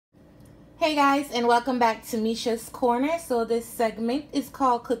Hey guys, and welcome back to Misha's Corner. So this segment is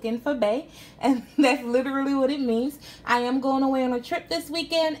called Cooking for Bae, and that's literally what it means. I am going away on a trip this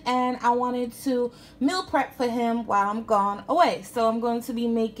weekend, and I wanted to meal prep for him while I'm gone away. So I'm going to be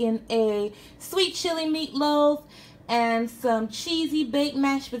making a sweet chili meatloaf and some cheesy baked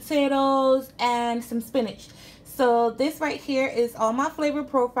mashed potatoes and some spinach. So this right here is all my flavor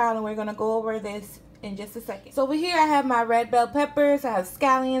profile, and we're going to go over this in just a second. So over here I have my red bell peppers, I have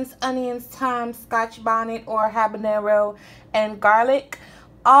scallions, onions, thyme, scotch bonnet or habanero, and garlic.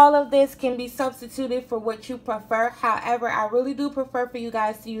 All of this can be substituted for what you prefer. However, I really do prefer for you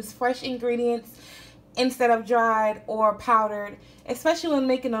guys to use fresh ingredients instead of dried or powdered, especially when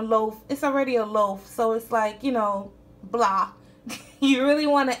making a loaf. It's already a loaf, so it's like, you know, blah. You really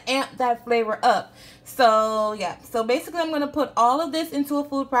want to amp that flavor up. So yeah, so basically I'm going to put all of this into a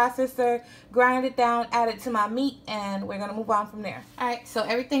food processor, grind it down, add it to my meat, and we're going to move on from there. Alright, so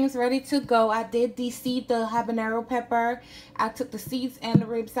everything is ready to go. I did de-seed the habanero pepper. I took the seeds and the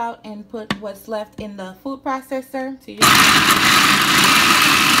ribs out and put what's left in the food processor. So you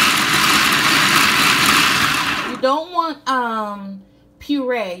don't want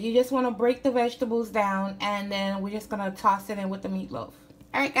puree. You just want to break the vegetables down, and then we're just going to toss it in with the meatloaf.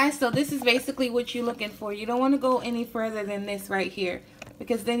 Alright guys, so this is basically what you're looking for. You don't want to go any further than this right here,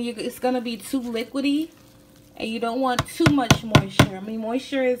 because then it's going to be too liquidy, and you don't want too much moisture. I mean,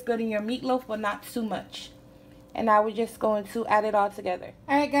 moisture is good in your meatloaf, but not too much. And now we're just going to add it all together.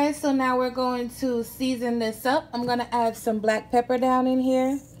 Alright guys, so now we're going to season this up. I'm going to add some black pepper down in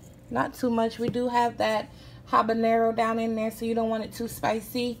here. Not too much. We do have that habanero down in there, so you don't want it too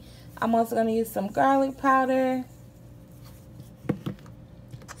spicy. I'm also going to use some garlic powder,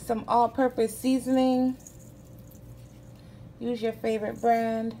 some all-purpose seasoning. Use your favorite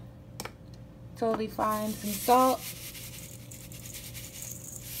brand. Totally fine. Some salt.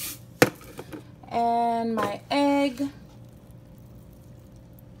 And my egg.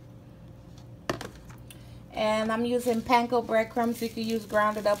 And I'm using panko breadcrumbs. You can use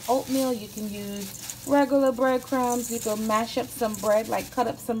grounded up oatmeal. You can use regular breadcrumbs. You can mash up some bread, like cut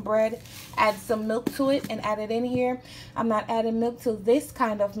up some bread, add some milk to it, and add it in here. I'm not adding milk to this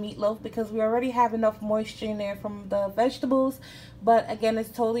kind of meatloaf because we already have enough moisture in there from the vegetables. But again, it's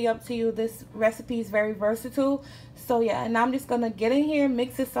totally up to you. This recipe is very versatile. So yeah, and I'm just gonna get in here,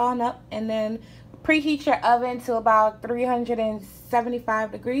 mix this all up, and then preheat your oven to about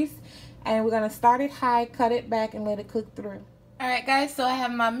 375 degrees. And we're gonna start it high, cut it back, and let it cook through. Alright guys, so I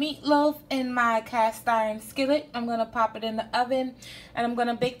have my meatloaf in my cast iron skillet. I'm going to pop it in the oven, and I'm going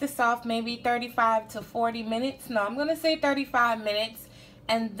to bake this off maybe 35 to 40 minutes. No, I'm going to say 35 minutes,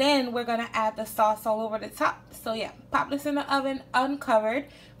 and then we're going to add the sauce all over the top. So yeah, pop this in the oven uncovered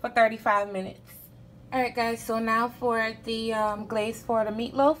for 35 minutes. Alright guys, so now for the glaze for the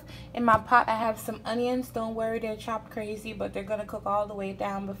meatloaf. In my pot I have some onions. Don't worry, they're chopped crazy, but they're going to cook all the way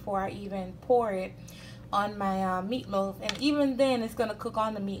down before I even pour it on my meatloaf, and even then it's gonna cook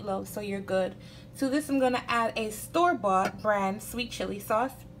on the meatloaf, so you're good. To this I'm gonna add a store-bought brand sweet chili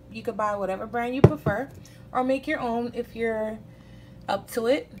sauce. You could buy whatever brand you prefer, or make your own if you're up to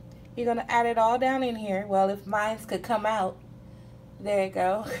it. You're gonna add it all down in here. Well, if mine could come out, there you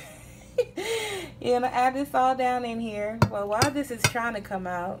go. You're gonna add this all down in here. Well, while this is trying to come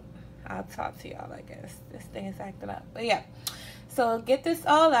out, I'll talk to y'all. I guess this thing is acting up, but yeah. So get this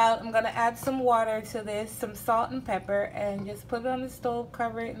all out. I'm going to add some water to this, some salt and pepper, and just put it on the stove,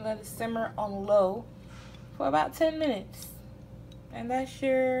 cover it, and let it simmer on low for about 10 minutes. And that's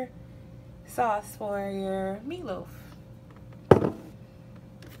your sauce for your meatloaf.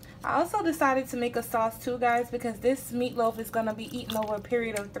 I also decided to make a sauce too, guys, because this meatloaf is going to be eaten over a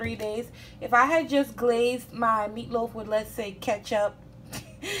period of 3 days. If I had just glazed my meatloaf with, let's say, ketchup,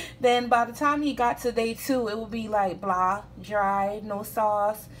 then by the time he got to day 2, it would be like blah, dry, no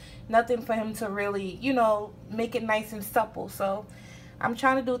sauce, nothing for him to really, you know, make it nice and supple. So I'm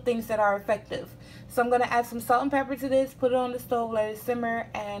trying to do things that are effective. So I'm going to add some salt and pepper to this, put it on the stove, let it simmer,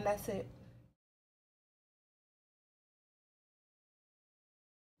 and that's it.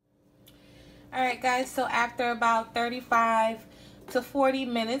 Alright guys, so after about 35 to 40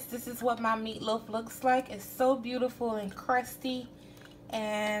 minutes, this is what my meatloaf looks like. It's so beautiful and crusty,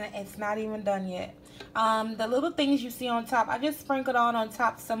 and it's not even done yet. The little things you see on top, I just sprinkled on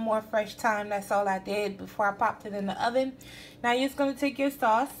top some more fresh thyme. That's all I did before I popped it in the oven. Now you're just going to take your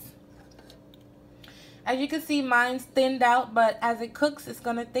sauce. As you can see, mine's thinned out, but as it cooks, it's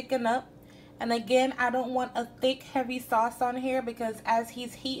going to thicken up. And again, I don't want a thick, heavy sauce on here, because as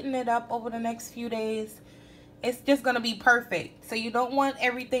he's heating it up over the next few days, it's just going to be perfect. So you don't want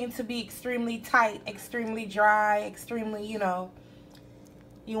everything to be extremely tight, extremely dry, extremely, you know,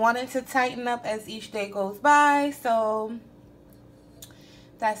 You want it to tighten up as each day goes by, so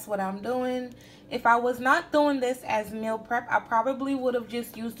that's what I'm doing. If I was not doing this as meal prep, I probably would have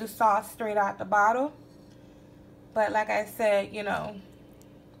just used the sauce straight out the bottle. But like I said, you know,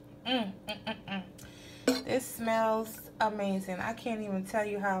 this smells amazing. I can't even tell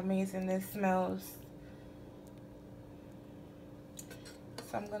you how amazing this smells.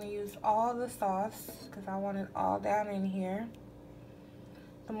 So I'm going to use all the sauce because I want it all down in here.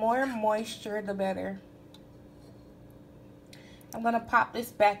 The more moisture, the better. I'm going to pop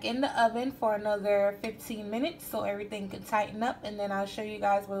this back in the oven for another 15 minutes so everything can tighten up, and then I'll show you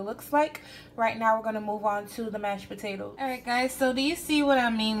guys what it looks like. Right now we're going to move on to the mashed potatoes. Alright guys, so do you see what I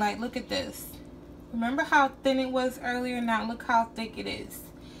mean? Like, look at this. Remember how thin it was earlier? Now look how thick it is.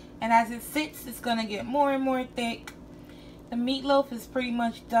 And as it sits, it's going to get more and more thick. The meatloaf is pretty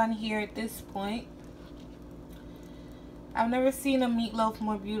much done here at this point. I've never seen a meatloaf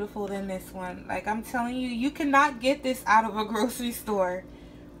more beautiful than this one. Like, I'm telling you, you cannot get this out of a grocery store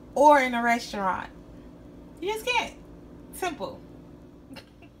or in a restaurant. You just can't. Simple.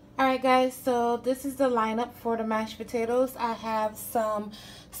 Alright guys, so this is the lineup for the mashed potatoes. I have some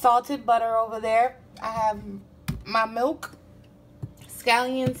salted butter over there. I have my milk,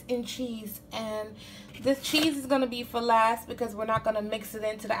 scallions, and cheese. And this cheese is going to be for last because we're not going to mix it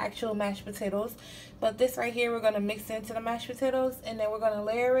into the actual mashed potatoes. But this right here, we're going to mix it into the mashed potatoes. And then we're going to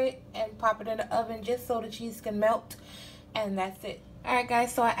layer it and pop it in the oven just so the cheese can melt. And that's it. Alright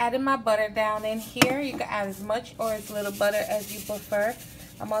guys, so I added my butter down in here. You can add as much or as little butter as you prefer.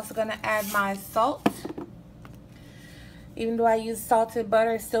 I'm also going to add my salt. Even though I use salted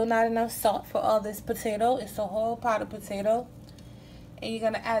butter, it's still not enough salt for all this potato. It's a whole pot of potato. And you're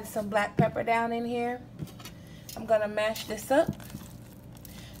going to add some black pepper down in here. I'm going to mash this up.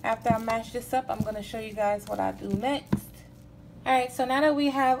 After I mash this up, I'm going to show you guys what I do next. Alright, so now that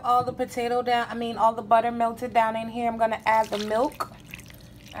we have all the potato down, all the butter melted down in here, I'm going to add the milk.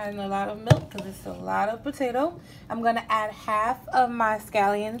 Adding a lot of milk because it's a lot of potato. I'm going to add half of my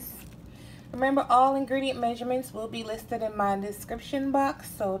scallions. Remember, all ingredient measurements will be listed in my description box,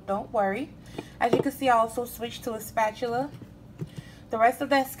 so don't worry. As you can see, I also switched to a spatula. The rest of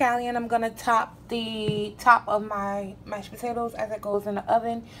that scallion, I'm going to top the top of my mashed potatoes as it goes in the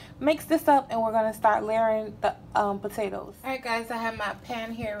oven. Mix this up and we're going to start layering the potatoes. Alright guys, I have my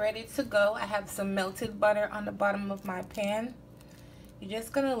pan here ready to go. I have some melted butter on the bottom of my pan. You're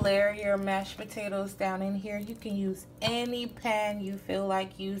just going to layer your mashed potatoes down in here. You can use any pan you feel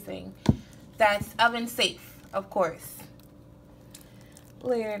like using. That's oven safe, of course.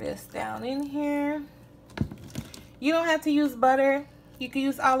 Layer this down in here. You don't have to use butter. You can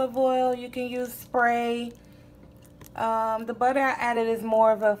use olive oil. You can use spray. The butter I added is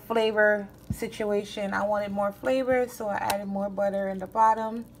more of a flavor situation. I wanted more flavor, so I added more butter in the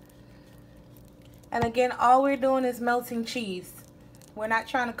bottom. And again, all we're doing is melting cheese. We're not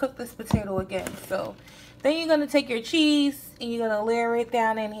trying to cook this potato again. So then you're going to take your cheese and you're going to layer it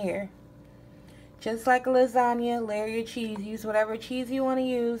down in here. Just like a lasagna, layer your cheese. Use whatever cheese you want to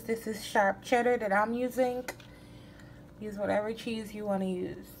use. This is sharp cheddar that I'm using. Use whatever cheese you want to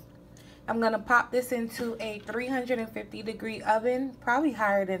use. I'm going to pop this into a 350 degree oven. Probably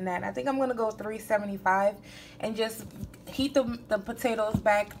higher than that. I think I'm going to go 375. And just heat the potatoes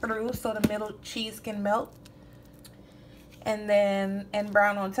back through so the middle cheese can melt. And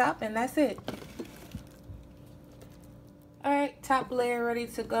brown on top, and that's it. Alright, top layer ready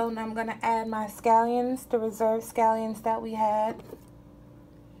to go. Now I'm going to add my scallions, the reserved scallions that we had,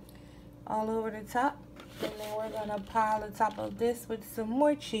 all over the top. And then we're going to pile the top of this with some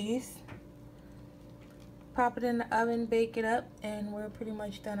more cheese. Pop it in the oven, bake it up, and we're pretty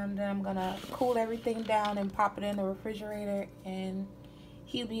much done. And then I'm going to cool everything down and pop it in the refrigerator, and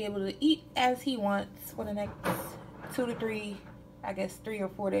he'll be able to eat as he wants for the next 2 to 3, I guess 3 or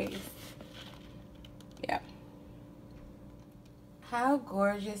 4 days. Yeah. How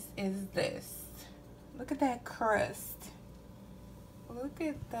gorgeous is this? Look at that crust. Look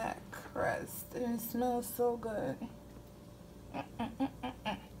at that crust. And it smells so good.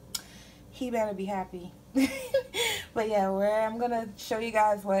 He better be happy. But yeah, I'm gonna show you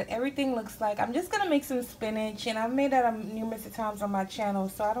guys what everything looks like. I'm just gonna make some spinach, and I've made that numerous times on my channel,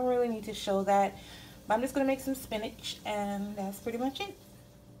 so I don't really need to show that. But I'm just gonna make some spinach, and that's pretty much it.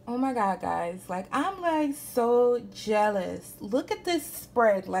 Oh my god, guys, like, I'm like so jealous. Look at this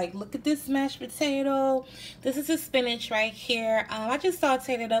spread. Like, look at this mashed potato. This is the spinach right here. I just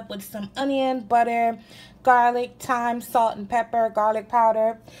sauteed it up with some onion, butter, garlic, thyme, salt, and pepper, garlic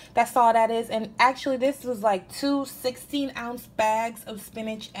powder. That's all that is. And actually, this was like 2 16-ounce bags of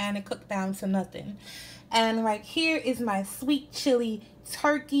spinach, and it cooked down to nothing. And right here is my sweet chili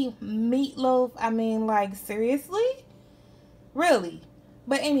turkey meatloaf. I mean, like, seriously? Really?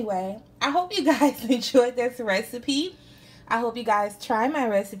 But anyway, I hope you guys enjoyed this recipe. I hope you guys try my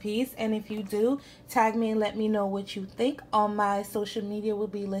recipes, and if you do, tag me and let me know what you think. All my social media will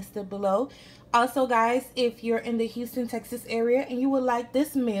be listed below. Also, guys, if you're in the Houston, Texas area and you would like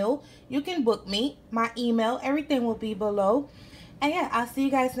this meal, you can book me. My email, everything will be below. And yeah, I'll see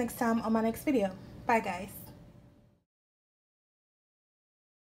you guys next time on my next video. Bye, guys.